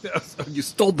 You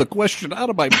stole the question out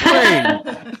of my brain.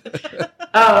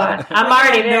 I'm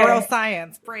already there.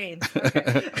 Neuroscience, brain.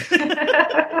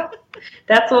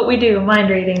 That's what we do, mind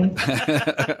reading.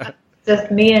 Just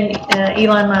me and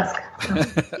Elon Musk.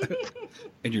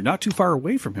 And you're not too far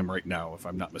away from him right now, if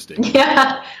I'm not mistaken.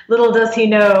 Yeah, little does he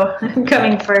know I'm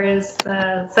coming for his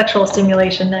sexual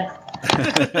stimulation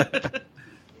next.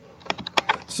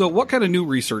 So what kind of new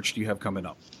research do you have coming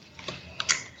up?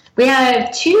 We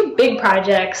have 2 big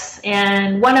projects,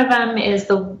 and one of them is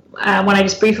the one I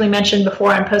just briefly mentioned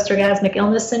before on post-orgasmic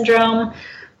illness syndrome.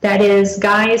 That is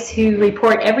guys who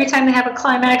report every time they have a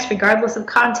climax, regardless of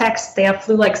context, they have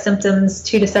flu-like symptoms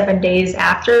 2 to 7 days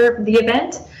after the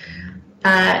event.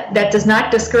 That does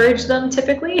not discourage them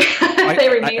typically. They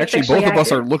remain actually, sexually both of us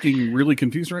active. are looking really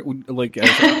confused, right? Like,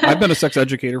 I've been a sex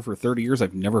educator for 30 years.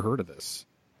 I've never heard of this.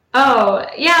 Oh,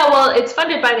 yeah. Well, it's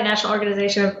funded by the National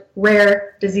Organization of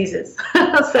Rare Diseases.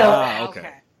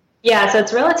 Okay. Yeah, so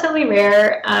it's relatively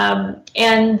rare.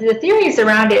 And the theories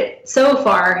around it so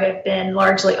far have been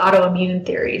largely autoimmune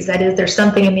theories. That is, there's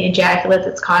something in the ejaculate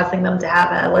that's causing them to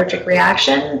have an allergic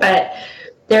reaction. But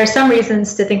there are some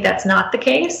reasons to think that's not the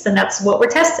case. And that's what we're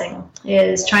testing,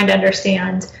 is trying to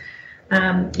understand,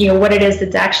 what it is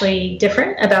that's actually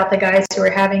different about the guys who are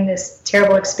having this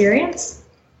terrible experience.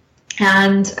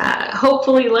 And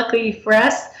hopefully, luckily for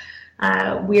us,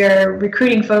 we are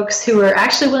recruiting folks who are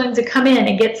actually willing to come in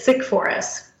and get sick for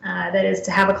us. That is,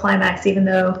 to have a climax, even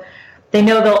though they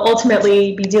know they'll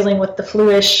ultimately be dealing with the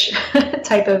flu-ish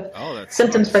type of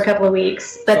symptoms for a couple of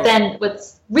weeks. But then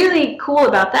what's really cool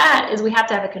about that is we have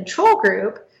to have a control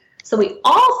group. So we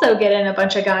also get in a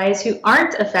bunch of guys who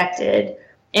aren't affected,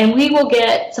 and we will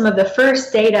get some of the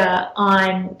first data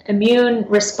on immune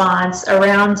response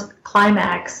around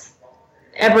climax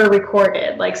ever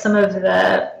recorded, like some of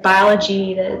the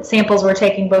biology, the samples we're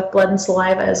taking, both blood and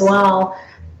saliva as well.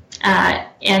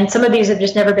 And some of these have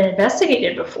just never been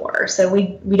investigated before. So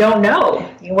we don't know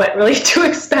what really to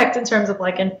expect in terms of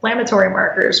like inflammatory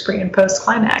markers pre and post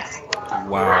climax.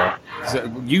 Wow.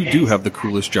 You do have the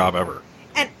coolest job ever.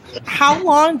 And how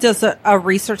long does a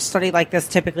research study like this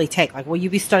typically take? Like, will you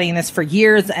be studying this for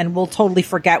years and we'll totally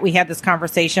forget we had this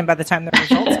conversation by the time the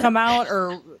results come out?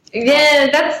 Or yeah,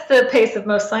 that's the pace of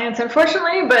most science,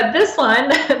 unfortunately. But this one,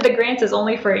 the grant is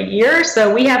only for a year,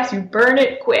 so we have to burn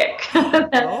it quick.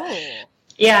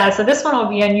 Yeah, so this one will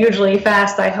be unusually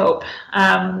fast, I hope.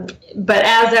 But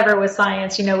as ever with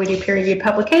science, we do peer-reviewed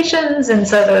publications, and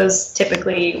so those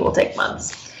typically will take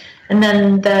months. And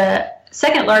then the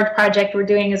second large project we're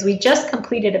doing is we just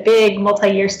completed a big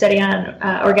multi-year study on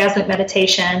orgasmic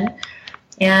meditation.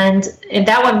 And in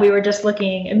that one, we were just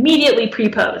looking immediately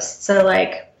pre-post. So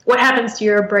like, what happens to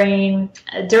your brain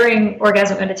during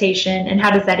orgasmic meditation, and how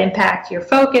does that impact your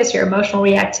focus, your emotional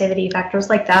reactivity,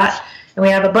 factors like that. And we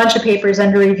have a bunch of papers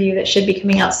under review that should be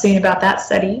coming out soon about that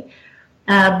study.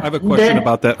 I have a question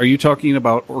about that. Are you talking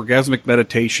about orgasmic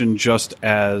meditation just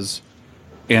as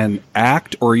an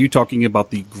act, or are you talking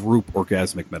about the group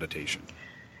orgasmic meditation?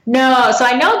 No, so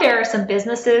I know there are some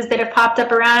businesses that have popped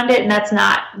up around it, and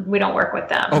we don't work with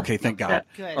them. Okay, thank God.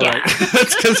 So, Good. All right.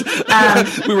 That's because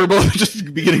we were both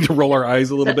just beginning to roll our eyes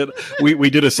a little bit.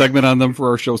 We did a segment on them for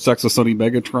our show, Sex with Sonny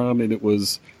Megatron, and it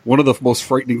was one of the most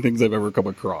frightening things I've ever come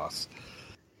across.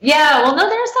 Yeah, well, no,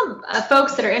 there are some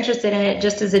folks that are interested in it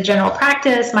just as a general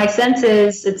practice. My sense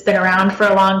is it's been around for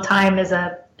a long time as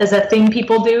a thing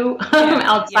people do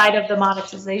outside of the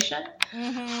monetization.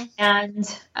 Mm-hmm. And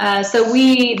so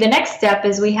the next step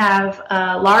is we have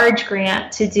a large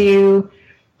grant to do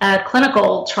a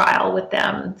clinical trial with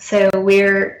them. So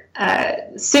we're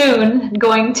soon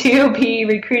going to be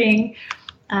recruiting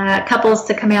couples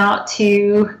to come out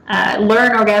to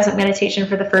learn orgasmic meditation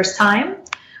for the first time,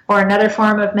 or another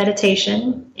form of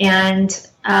meditation, and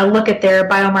look at their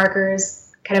biomarkers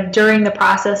kind of during the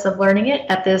process of learning it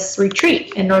at this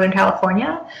retreat in Northern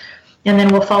California. And then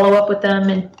we'll follow up with them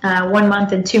in 1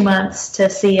 month and 2 months to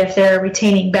see if they're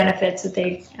retaining benefits that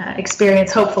they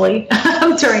experience, hopefully,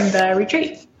 during the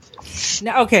retreat.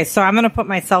 Now, okay, so I'm going to put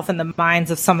myself in the minds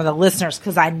of some of the listeners,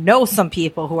 because I know some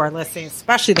people who are listening,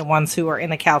 especially the ones who are in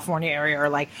the California area, are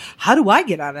like, how do I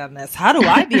get on this? How do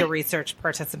I be a research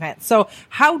participant? So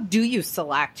how do you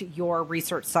select your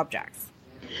research subjects?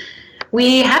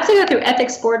 We have to go through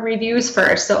ethics board reviews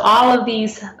first. So all of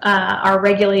these are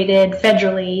regulated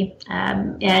federally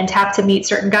and have to meet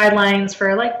certain guidelines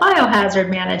for like biohazard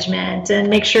management, and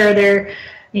make sure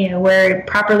we're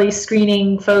properly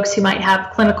screening folks who might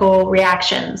have clinical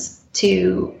reactions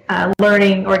to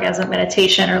learning orgasmic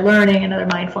meditation or learning another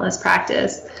mindfulness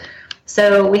practice.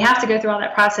 So we have to go through all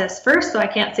that process first. So I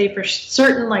can't say for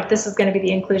certain like this is going to be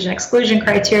the inclusion-exclusion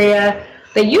criteria.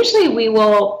 But usually we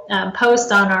will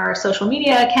post on our social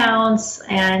media accounts,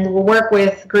 and we'll work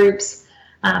with groups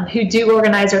who do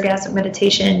organize orgasmic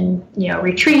meditation,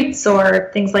 retreats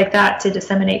or things like that, to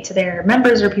disseminate to their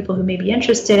members or people who may be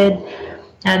interested,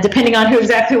 depending on who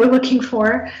exactly we're looking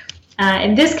for.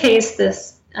 In this case,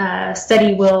 this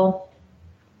study will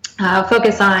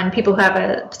focus on people who have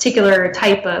a particular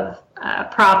type of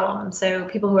problem. So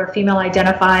people who are female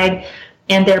identified,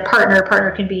 and their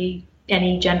partner can be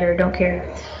any gender, don't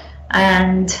care.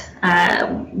 And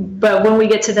but when we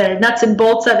get to the nuts and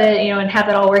bolts of it, and have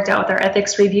it all worked out with our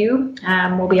ethics review,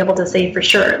 we'll be able to say for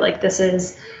sure, like, this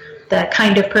is the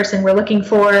kind of person we're looking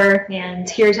for, and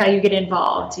here's how you get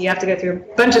involved. You have to go through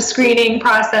a bunch of screening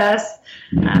process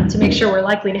to make sure we're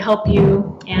likely to help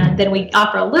you, and then we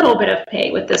offer a little bit of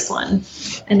pay with this one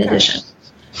in addition.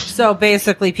 So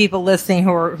basically, people listening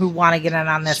who want to get in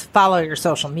on this, follow your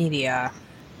social media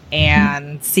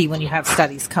and see when you have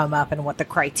studies come up and what the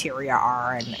criteria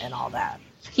are and all that.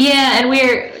 Yeah, and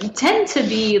we tend to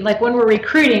be like, when we're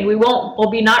recruiting, we'll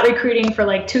be not recruiting for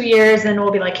like 2 years, and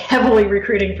we'll be like heavily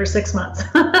recruiting for 6 months.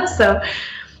 So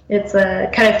it's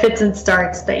kind of fits and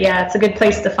starts. But yeah, it's a good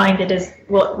place to find it.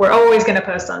 We're always going to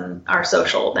post on our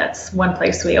social. That's one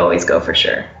place we always go for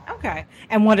sure. Okay.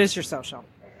 And what is your social?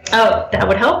 Oh, that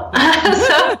would help.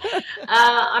 So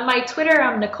on my Twitter,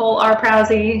 I'm Nicole R. Prause.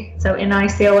 So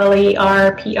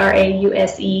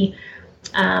NicoleRPrause.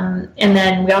 And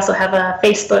then we also have a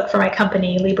Facebook for my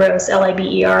company, Libros,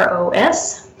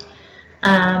 Liberos.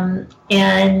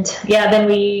 And yeah, then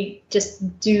we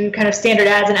just do kind of standard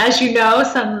ads. And as you know,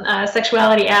 some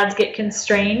sexuality ads get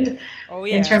constrained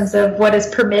in terms of what is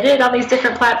permitted on these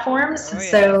different platforms.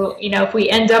 So, if we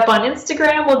end up on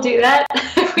Instagram, we'll do that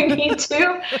if we need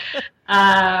to.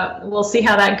 We'll see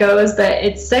how that goes. But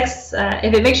it's sex.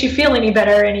 If it makes you feel any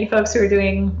better, any folks who are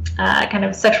doing kind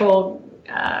of sexual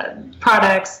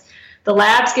products, the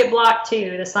labs get blocked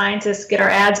too. The scientists get our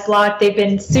ads blocked. They've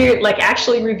been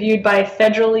actually reviewed by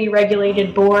federally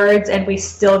regulated boards, and we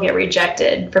still get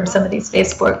rejected from some of these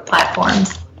Facebook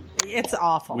platforms. It's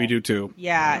awful. We do too.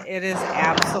 Yeah, it is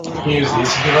absolutely awful.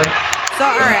 So,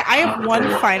 all right, I have one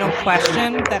final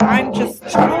question that I'm just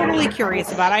totally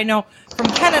curious about. I know from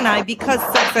Ken and I, because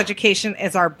sex education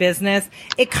is our business,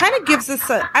 it kind of gives us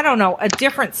a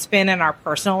different spin in our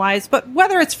personal lives. But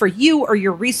whether it's for you or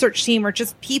your research team or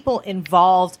just people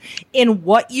involved in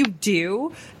what you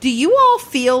do you all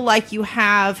feel like you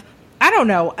have,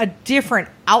 a different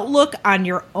outlook on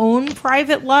your own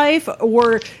private life,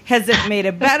 or has it made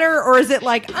it better, or is it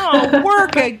like, oh,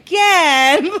 work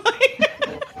again?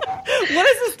 What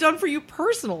has this done for you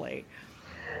personally?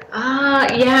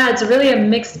 Yeah, it's really a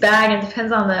mixed bag. It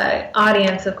depends on the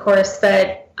audience, of course,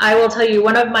 but I will tell you,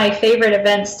 one of my favorite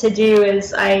events to do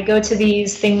is I go to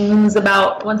these things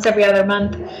about once every other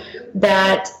month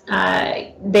that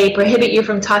they prohibit you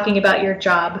from talking about your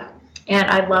job. And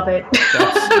I love it.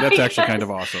 That's actually kind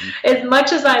of awesome. As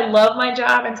much as I love my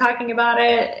job and talking about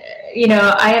it,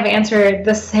 I have answered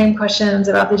the same questions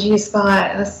about the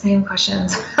G-spot, the same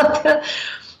questions about the,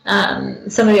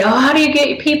 somebody, how do you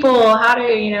get people? How do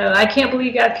I can't believe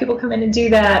you got people come in and do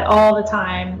that all the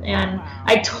time. And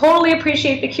I totally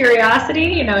appreciate the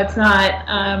curiosity. It's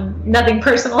not nothing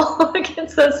personal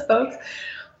against those folks,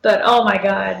 but oh my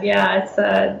God, yeah,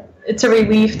 it's a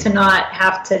relief to not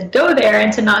have to go there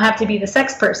and to not have to be the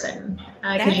sex person,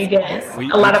 because you get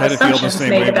a lot of assumptions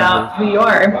made about who you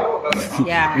are.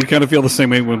 Yeah, we kind of feel the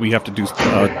same way when we have to do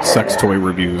sex toy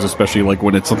reviews, especially like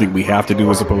when it's something we have to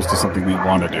do as opposed to something we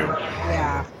want to do.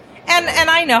 Yeah, and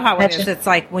I know how it is. It's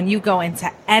like when you go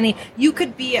into you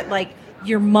could be at like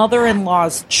your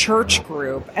mother-in-law's church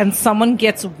group and someone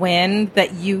gets wind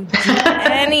that you do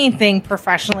anything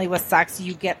professionally with sex,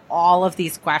 you get all of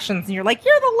these questions and you're like,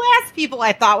 you're the last people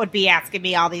I thought would be asking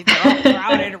me all these. They're all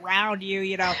crowded around you.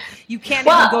 You can't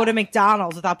even go to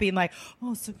McDonald's without being like,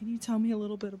 oh, so can you tell me a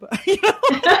little bit about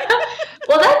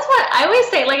Well, that's what I always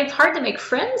say. Like, it's hard to make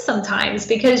friends sometimes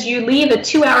because you leave a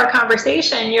 2-hour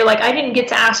conversation and you're like, I didn't get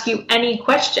to ask you any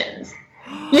questions.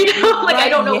 I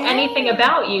don't know anything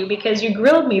about you because you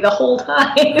grilled me the whole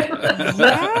time.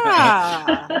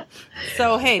 Yeah.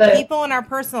 So, hey, people in our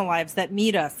personal lives that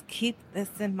meet us, keep this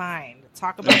in mind.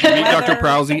 Talk about meet Dr.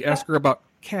 Prause, ask her about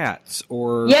cats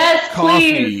or please.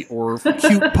 coffee or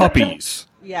cute puppies.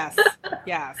 Yes.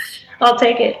 I'll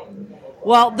take it.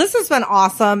 Well, this has been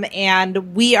awesome,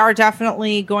 and we are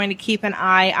definitely going to keep an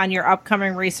eye on your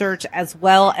upcoming research as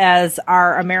well as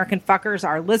our American Fuckers,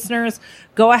 our listeners.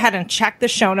 Go ahead and check the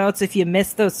show notes if you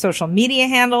missed those social media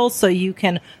handles so you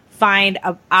can find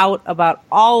out about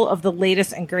all of the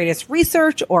latest and greatest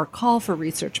research or call for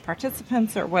research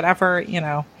participants or whatever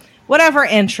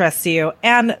interests you.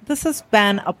 And this has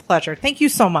been a pleasure. Thank you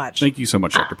so much. Thank you so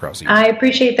much, Dr. Prause. I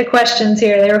appreciate the questions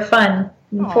here. They were fun,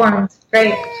 informed. Aww.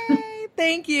 Great.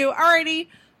 Thank you. Alrighty.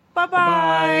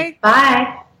 Bye-bye.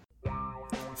 Bye.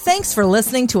 Thanks for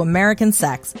listening to American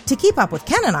Sex. To keep up with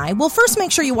Ken and I, well, first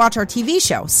make sure you watch our TV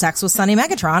show, Sex with Sunny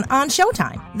Megatron, on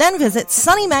Showtime. Then visit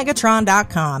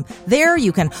sunnymegatron.com. There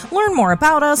you can learn more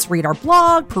about us, read our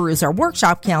blog, peruse our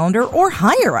workshop calendar, or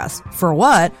hire us. For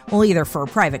what? Well, either for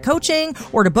private coaching,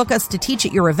 or to book us to teach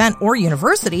at your event or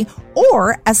university,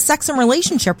 or as sex and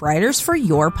relationship writers for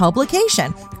your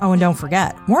publication. Oh, and don't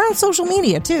forget, we're on social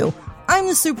media, too. I'm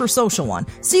the super social one,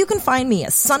 so you can find me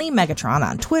as Sunny Megatron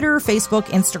on Twitter, Facebook,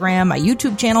 Instagram, my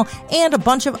YouTube channel, and a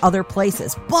bunch of other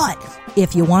places. But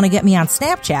if you want to get me on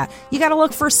Snapchat, you got to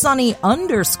look for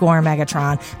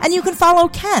Sunny_Megatron, and you can follow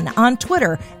Ken on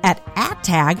Twitter at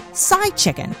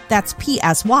 @SyChicken. That's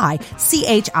PSYCHICKEN.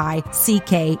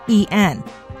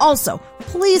 Also,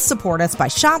 please support us by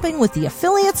shopping with the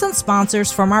affiliates and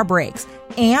sponsors from our breaks.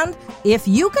 And if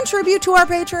you contribute to our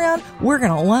Patreon, we're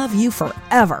going to love you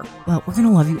forever. Well, we're going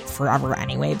to love you forever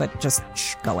anyway, but just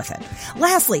go with it.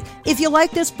 Lastly, if you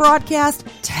like this broadcast,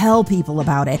 tell people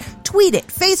about it. Tweet it,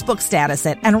 Facebook status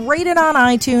it, and rate it on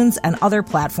iTunes and other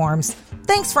platforms.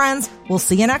 Thanks, friends. We'll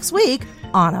see you next week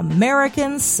on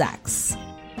American Sex.